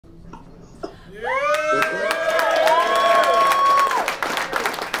Big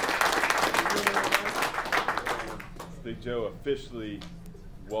Joe, officially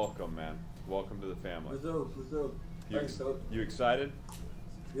welcome, man. Welcome to the family. What's up? What's up? Thanks, you excited?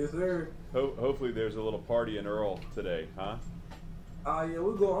 Yes, sir. Hopefully there's a little party in Earl today, huh? Yeah,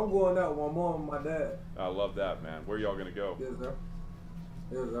 I'm going out with my mom and my dad. I love that, man. Where y'all gonna go? Yes, sir.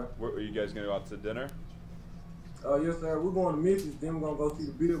 Yes, sir. Where are you guys gonna go out to dinner? Yes, sir. We're going to Memphis. Then we're gonna go see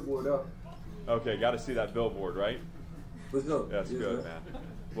the billboard out. Okay, got to see that billboard, right? What's up? That's yes, good, sir. man.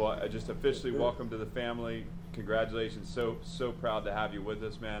 Well, I just officially welcome to the family. Congratulations. So proud to have you with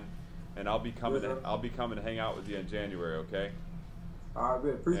us, man. And I'll be coming. Yes, I'll be coming to hang out with you in January. Okay. All right,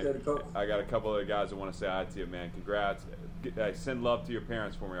 man. Appreciate it, Coach. I got a couple other guys that want to say hi to you, man. Congrats. Send love to your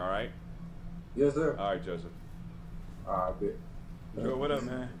parents for me. All right. Yes, sir. All right, Joseph. All right, man. Yo, what up,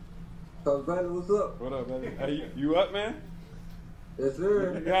 man? Coach Bailey, what's up? What up, baby? Hey, you up, man? Yes,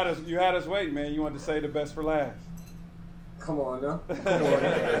 sir. You had us waiting, man. You wanted to say the best for last. Come on now.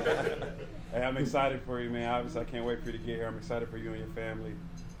 Hey, I'm excited for you, man. Obviously, I can't wait for you to get here. I'm excited for you and your family.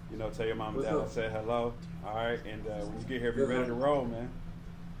 You know, tell your mom and dad I said hello. All right, and when you get here, be ready to roll, man.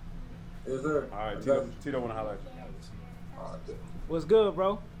 Yes, sir. All right, Tito want to holler at you. All right. What's good,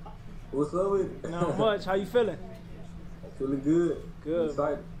 bro? What's up with it? Not much. How you feeling? Feeling good. Good. I'm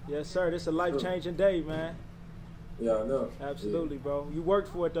excited. Yes, sir. This is a life-changing day, man. Yeah, I know. Absolutely, bro. You worked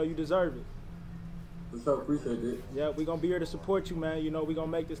for it, though. You deserve it. What's up? Appreciate it. Yeah, we're going to be here to support you, man. You know, we're going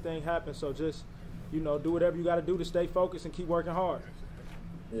to make this thing happen. So just, you know, do whatever you got to do to stay focused and keep working hard.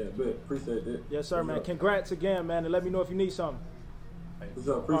 Yeah, bet. Appreciate it. Yes, sir, man. Congrats again, man. And let me know if you need something. What's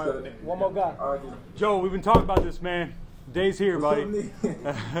up? Appreciate it. One more guy. All right. Joe, we've been talking about this, man. Day's here, buddy.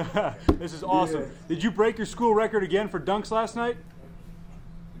 This is awesome. Yeah. Did you break your school record again for dunks last night?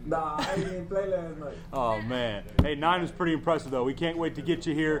 Nah, I didn't even play last night. Oh, man. Hey, 9 was pretty impressive, though. We can't wait to get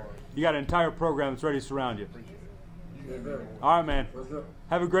you here. You got an entire program that's ready to surround you. Yes, sir. All right, man. What's up?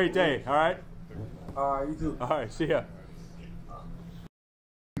 Have a great day, all right? All right, you too. All right, see ya.